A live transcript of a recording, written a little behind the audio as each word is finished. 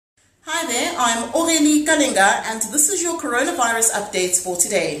Hi there, I'm Aurélie Kalenga and this is your coronavirus updates for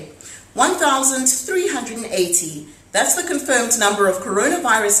today. 1,380. That's the confirmed number of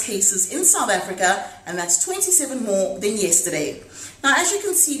coronavirus cases in South Africa, and that's 27 more than yesterday. Now, as you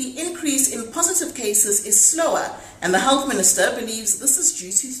can see, the increase in positive cases is slower, and the health minister believes this is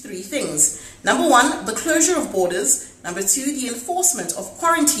due to three things. Number one, the closure of borders. Number two, the enforcement of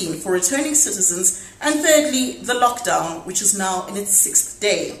quarantine for returning citizens. And thirdly, the lockdown, which is now in its sixth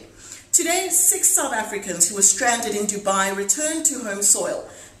day. Today, 6 South Africans who were stranded in Dubai returned to home soil.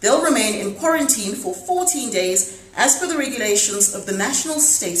 They'll remain in quarantine for 14 days as per the regulations of the National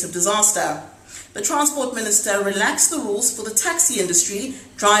State of Disaster. The Transport Minister relaxed the rules for the taxi industry.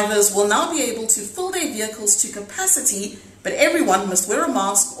 Drivers will now be able to fill their vehicles to capacity, but everyone must wear a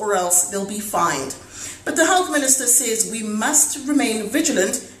mask or else they'll be fined. But the Health Minister says we must remain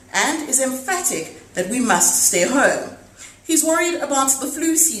vigilant and is emphatic that we must stay home. He's worried about the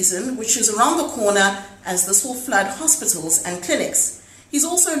flu season, which is around the corner, as this will flood hospitals and clinics. He's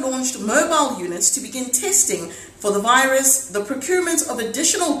also launched mobile units to begin testing for the virus, the procurement of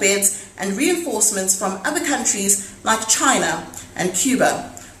additional beds and reinforcements from other countries like China and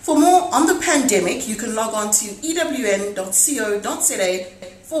Cuba. For more on the pandemic, you can log on to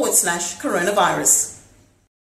ewn.co.za/coronavirus.